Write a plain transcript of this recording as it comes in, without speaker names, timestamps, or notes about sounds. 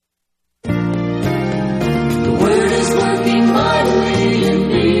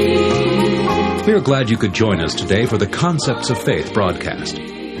We are glad you could join us today for the Concepts of Faith broadcast.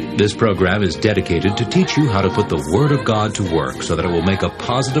 This program is dedicated to teach you how to put the Word of God to work so that it will make a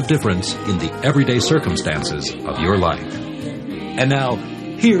positive difference in the everyday circumstances of your life. And now,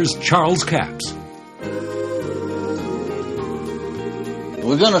 here's Charles Capps.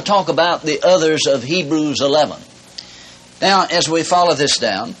 We're going to talk about the others of Hebrews 11. Now, as we follow this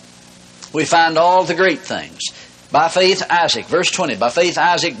down, we find all the great things. By faith, Isaac, verse 20, by faith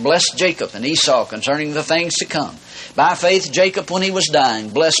Isaac blessed Jacob and Esau concerning the things to come. By faith Jacob, when he was dying,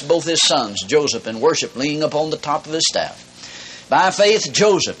 blessed both his sons, Joseph, and worshiped, leaning upon the top of his staff. By faith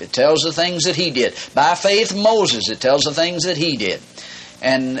Joseph, it tells the things that he did. By faith Moses, it tells the things that he did.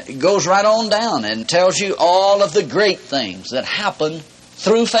 And it goes right on down and tells you all of the great things that happened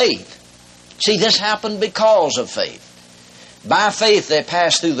through faith. See, this happened because of faith. By faith they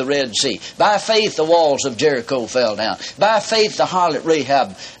passed through the Red Sea. By faith the walls of Jericho fell down. By faith the harlot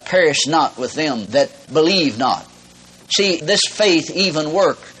Rahab perished not with them that believe not. See, this faith even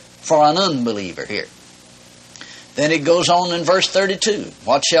worked for an unbeliever here. Then it goes on in verse 32.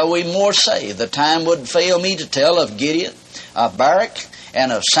 What shall we more say? The time would fail me to tell of Gideon, of Barak,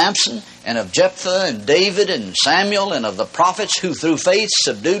 and of Samson, and of Jephthah, and David, and Samuel, and of the prophets who through faith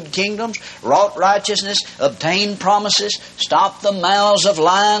subdued kingdoms, wrought righteousness, obtained promises, stopped the mouths of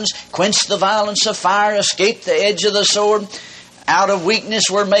lions, quenched the violence of fire, escaped the edge of the sword, out of weakness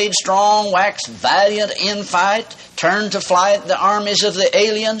were made strong, waxed valiant in fight, turned to flight the armies of the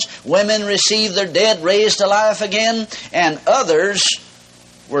aliens, women received their dead raised to life again, and others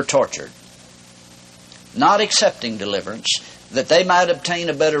were tortured, not accepting deliverance, that they might obtain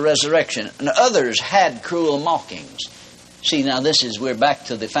a better resurrection. And others had cruel mockings. See, now we're back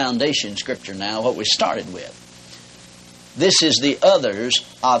to the foundation scripture now, what we started with. This is the others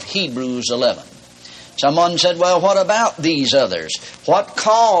of Hebrews 11. Someone said, well, what about these others? What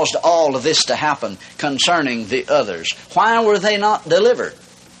caused all of this to happen concerning the others? Why were they not delivered?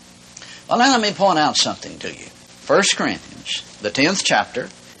 Well, now let me point out something to you. 1 Corinthians, the 10th chapter.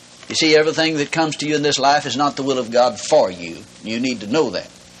 You see, everything that comes to you in this life is not the will of God for you. You need to know that.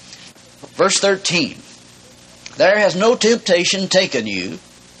 Verse 13. There has no temptation taken you,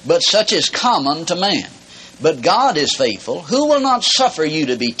 but such is common to man. But God is faithful, who will not suffer you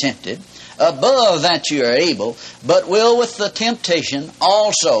to be tempted above that you are able, but will with the temptation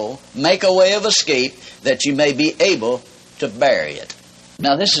also make a way of escape that you may be able to bear it.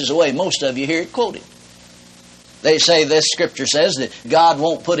 Now, this is the way most of you hear it quoted. They say this scripture says that God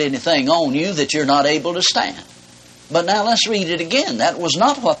won't put anything on you that you're not able to stand. But now let's read it again. That was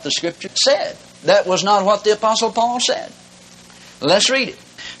not what the scripture said. That was not what the Apostle Paul said. Let's read it.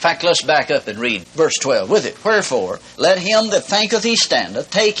 In fact, let's back up and read verse 12 with it. Wherefore, let him that thinketh he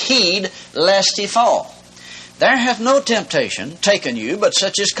standeth take heed lest he fall. There hath no temptation taken you, but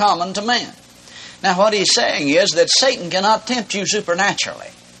such is common to man. Now what he's saying is that Satan cannot tempt you supernaturally.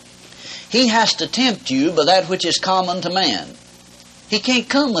 He has to tempt you by that which is common to man. He can't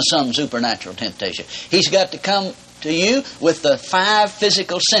come with some supernatural temptation. He's got to come to you with the 5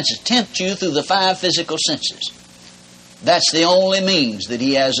 physical senses, tempt you through the 5 physical senses. That's the only means that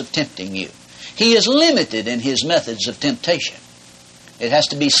he has of tempting you. He is limited in his methods of temptation. It has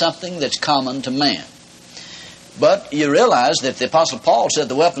to be something that's common to man. But you realize that the Apostle Paul said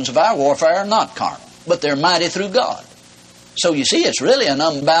the weapons of our warfare are not carnal, but they're mighty through God. So you see, it's really an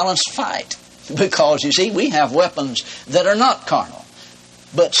unbalanced fight. Because, you see, we have weapons that are not carnal.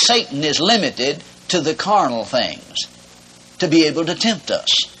 But Satan is limited to the carnal things to be able to tempt us.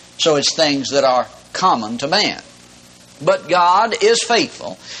 So it's things that are common to man. But God is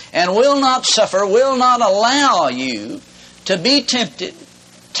faithful and will not suffer, will not allow you to be tempted,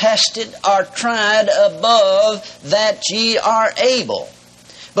 tested, or tried above that ye are able.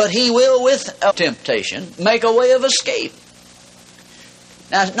 But he will with temptation make a way of escape.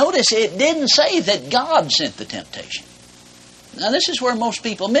 Now notice it didn't say that God sent the temptation. Now this is where most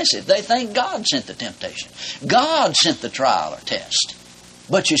people miss it. They think God sent the temptation. God sent the trial or test.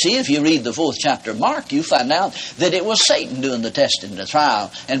 But you see, if you read the 4th chapter of Mark, you find out that it was Satan doing the testing, the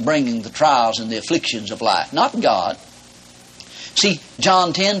trial, and bringing the trials and the afflictions of life, not God. See,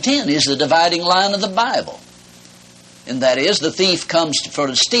 John 10:10 is the dividing line of the Bible. And that is, the thief comes for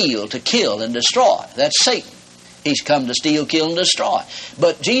to steal, to kill, and destroy. That's Satan. He's come to steal, kill, and destroy.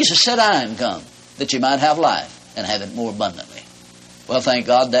 But Jesus said, I am come, that you might have life, and have it more abundantly. Well, thank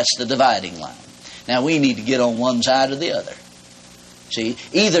God, that's the dividing line. Now, we need to get on one side or the other. See,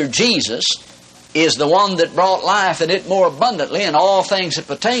 either Jesus is the one that brought life and it more abundantly and all things that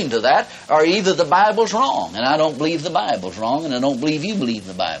pertain to that, or either the Bible's wrong. And I don't believe the Bible's wrong, and I don't believe you believe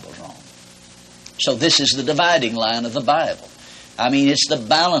the Bible's wrong. So this is the dividing line of the Bible. I mean, it's the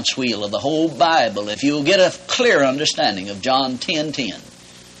balance wheel of the whole Bible. If you'll get a clear understanding of John 10:10,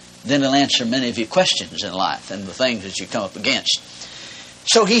 then it'll answer many of your questions in life and the things that you come up against.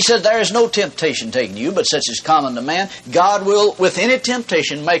 So he said, there is no temptation taken you, but such as common to man. God will, with any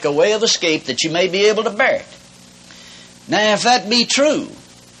temptation, make a way of escape that you may be able to bear it. Now, if that be true,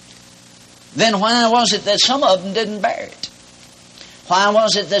 then why was it that some of them didn't bear it? Why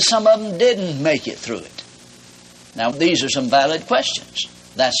was it that some of them didn't make it through it? Now, these are some valid questions.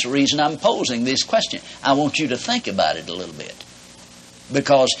 That's the reason I'm posing this question. I want you to think about it a little bit.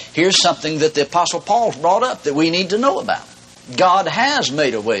 Because here's something that the Apostle Paul brought up that we need to know about. God has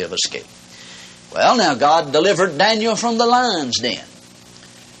made a way of escape. Well, now, God delivered Daniel from the lion's den.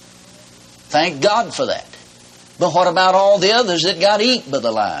 Thank God for that. But what about all the others that got eaten by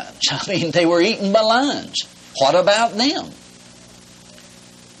the lions? I mean, they were eaten by lions. What about them?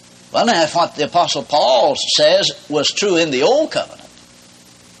 Well, now, if what the Apostle Paul says was true in the Old Covenant,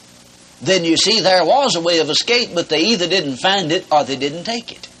 then you see there was a way of escape, but they either didn't find it or they didn't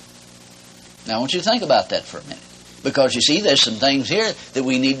take it. Now, I want you to think about that for a minute. Because, you see, there's some things here that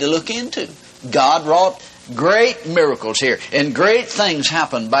we need to look into. God wrought great miracles here, and great things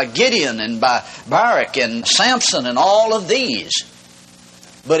happened by Gideon and by Barak and Samson and all of these.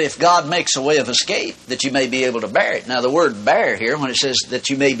 But if God makes a way of escape, that you may be able to bear it. Now, the word bear here, when it says that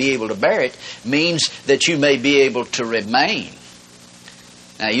you may be able to bear it, means that you may be able to remain.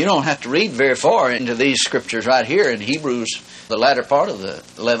 Now, you don't have to read very far into these scriptures right here in Hebrews, the latter part of the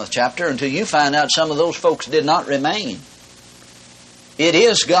 11th chapter, until you find out some of those folks did not remain. It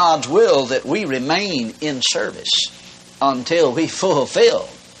is God's will that we remain in service until we fulfill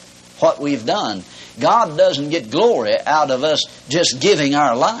what we've done. God doesn't get glory out of us just giving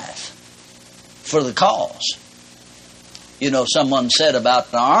our life for the cause. You know, someone said about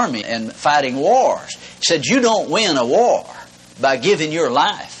the army and fighting wars, he said, you don't win a war by giving your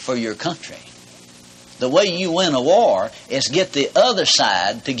life for your country. The way you win a war is get the other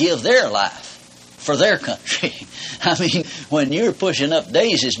side to give their life for their country. I mean, when you're pushing up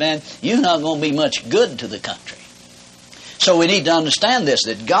daisies, man, you're not going to be much good to the country. So we need to understand this,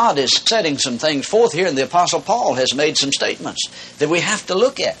 that God is setting some things forth here, and the Apostle Paul has made some statements that we have to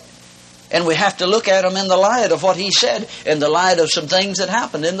look at. And we have to look at them in the light of what he said, in the light of some things that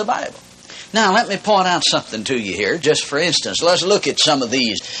happened in the Bible. Now, let me point out something to you here. Just for instance, let's look at some of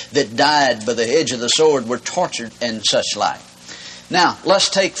these that died by the edge of the sword, were tortured and such like. Now, let's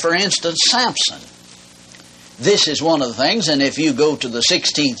take, for instance, Samson. This is one of the things, and if you go to the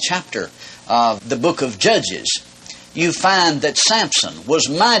 16th chapter of the book of Judges, you find that Samson was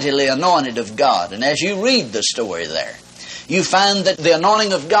mightily anointed of God. And as you read the story there, you find that the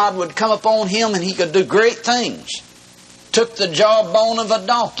anointing of God would come upon him and he could do great things. Took the jawbone of a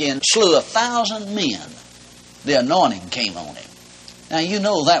donkey and slew 1,000 men. The anointing came on him. Now, you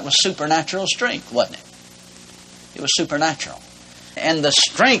know that was supernatural strength, wasn't it? It was supernatural. And the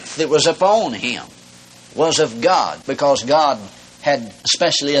strength that was upon him was of God, because God had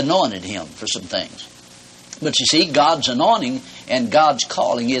especially anointed him for some things. But you see, God's anointing and God's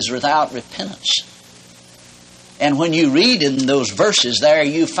calling is without repentance. And when you read in those verses there,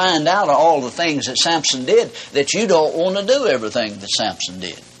 you find out all the things that Samson did, that you don't want to do everything that Samson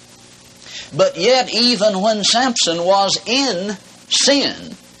did. But yet, even when Samson was in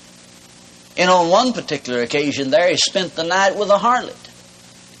sin, and on one particular occasion there, he spent the night with a harlot,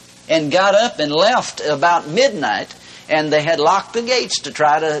 and got up and left about midnight, and they had locked the gates to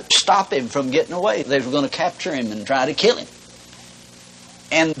try to stop him from getting away. They were going to capture him and try to kill him.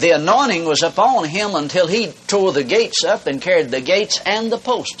 And the anointing was upon him until he tore the gates up and carried the gates and the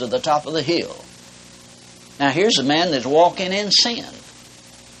post to the top of the hill. Now here's a man that's walking in sin,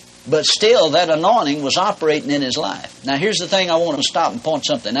 but still that anointing was operating in his life. Now here's the thing, I want to stop and point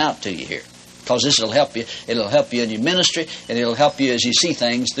something out to you here, because this will help you. It'll help you in your ministry, and it'll help you as you see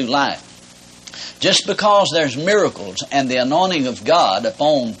things through life. Just because there's miracles and the anointing of God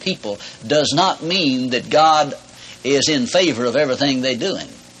upon people does not mean that God is in favor of everything they're doing.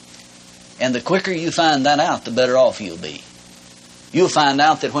 And the quicker you find that out, the better off you'll be. You'll find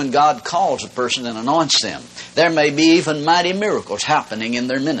out that when God calls a person and anoints them, there may be even mighty miracles happening in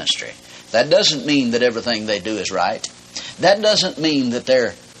their ministry. That doesn't mean that everything they do is right. That doesn't mean that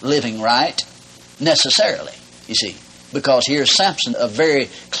they're living right, necessarily, you see. Because here's Samson, a very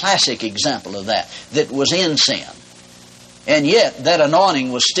classic example of that was in sin. And yet that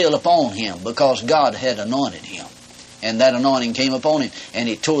anointing was still upon him because God had anointed him. And that anointing came upon him, and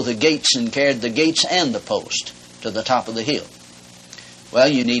he tore the gates and carried the gates and the post to the top of the hill. Well,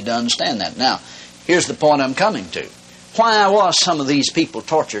 you need to understand that. Now, here's the point I'm coming to. Why was some of these people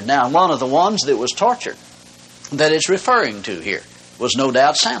tortured? Now, one of the ones that was tortured that it's referring to here was no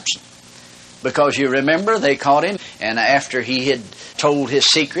doubt Samson. Because you remember, they caught him, and after he had told his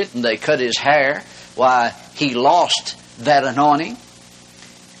secret and they cut his hair, why, he lost that anointing,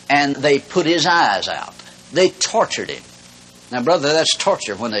 and they put his eyes out. They tortured him. Now, brother, that's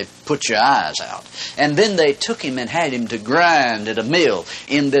torture when they put your eyes out. And then they took him and had him to grind at a mill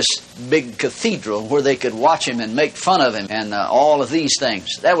in this big cathedral where they could watch him and make fun of him and all of these things.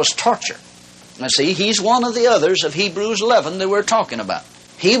 That was torture. Now, see, he's one of the others of Hebrews 11 that we're talking about.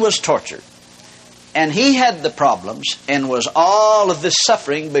 He was tortured. And he had the problems and was all of this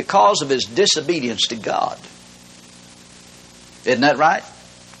suffering because of his disobedience to God. Isn't that right?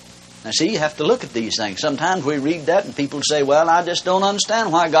 Now see, you have to look at these things. Sometimes we read that and people say, well, I just don't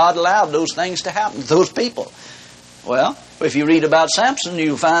understand why God allowed those things to happen to those people. Well, if you read about Samson,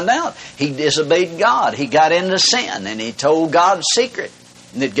 you'll find out he disobeyed God. He got into sin and he told God's secret,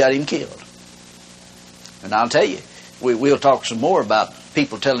 and it got him killed. And I'll tell you, we'll talk some more about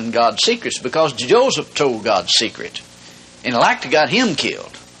people telling God's secrets, because Joseph told God's secret and like to got him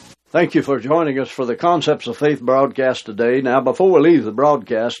killed. Thank you for joining us for the Concepts of Faith broadcast today. Now, before we leave the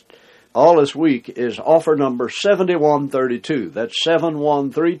broadcast, all this week is offer number 7132. That's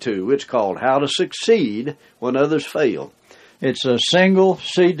 7132. It's called How to Succeed When Others Fail. It's a single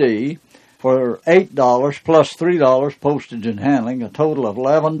CD for $8 plus $3 postage and handling, a total of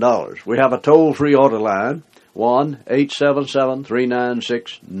 $11. We have a toll-free order line,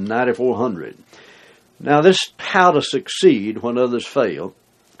 1-877-396-9400. Now, this How to Succeed When Others Fail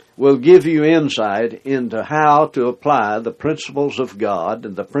will give you insight into how to apply the principles of God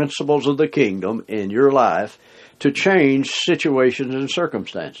and the principles of the kingdom in your life to change situations and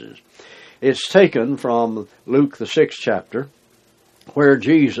circumstances. It's taken from Luke, the 6th chapter, where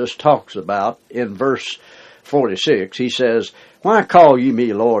Jesus talks about, in verse 46, he says, "Why call ye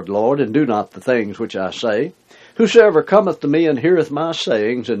me Lord, Lord, and do not the things which I say? Whosoever cometh to me and heareth my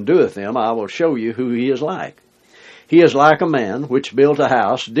sayings and doeth them, I will show you who he is like. He is like a man which built a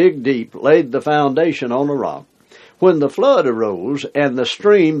house, digged deep, laid the foundation on a rock. When the flood arose, and the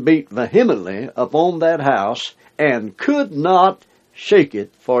stream beat vehemently upon that house, and could not shake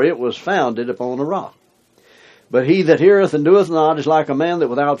it, for it was founded upon a rock. But he that heareth and doeth not is like a man that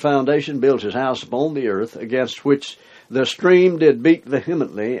without foundation built his house upon the earth, against which the stream did beat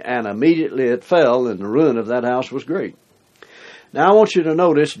vehemently, and immediately it fell, and the ruin of that house was great." Now I want you to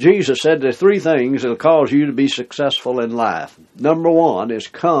notice, Jesus said there are three things that will cause you to be successful in life. Number one is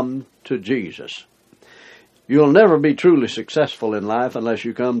come to Jesus. You'll never be truly successful in life unless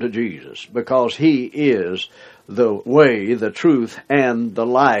you come to Jesus, because He is the way, the truth, and the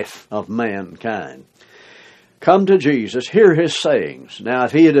life of mankind. Come to Jesus, hear His sayings. Now,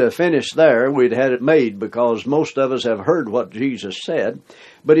 if He had finished there, we'd had it made, because most of us have heard what Jesus said.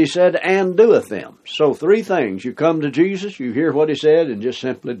 But He said, and doeth them. So three things. You come to Jesus, you hear what He said, and just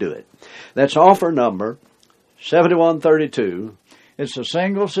simply do it. That's offer number 7132. It's a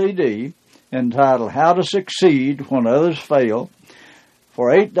single CD entitled How to Succeed When Others Fail,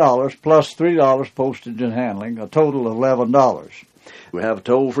 for $8 plus $3 postage and handling, a total of $11. We have a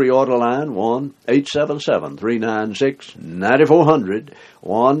toll-free order line, 1-877-396-9400,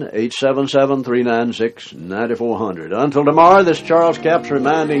 1-877-396-9400. Until tomorrow, this Charles Capps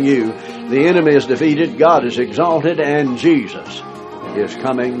reminding you, the enemy is defeated, God is exalted, and Jesus is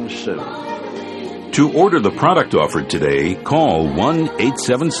coming soon. To order the product offered today, call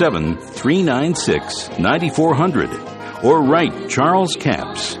 1-877-396-9400 or write Charles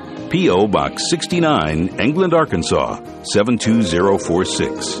Capps, P.O. Box 69, England, Arkansas,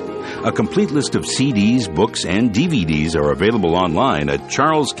 72046. A complete list of CDs, books, and DVDs are available online at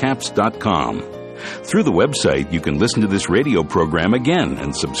charlescapps.com. Through the website, you can listen to this radio program again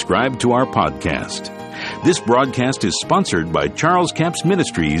and subscribe to our podcast. This broadcast is sponsored by Charles Capps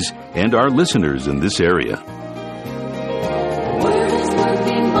Ministries and our listeners in this area.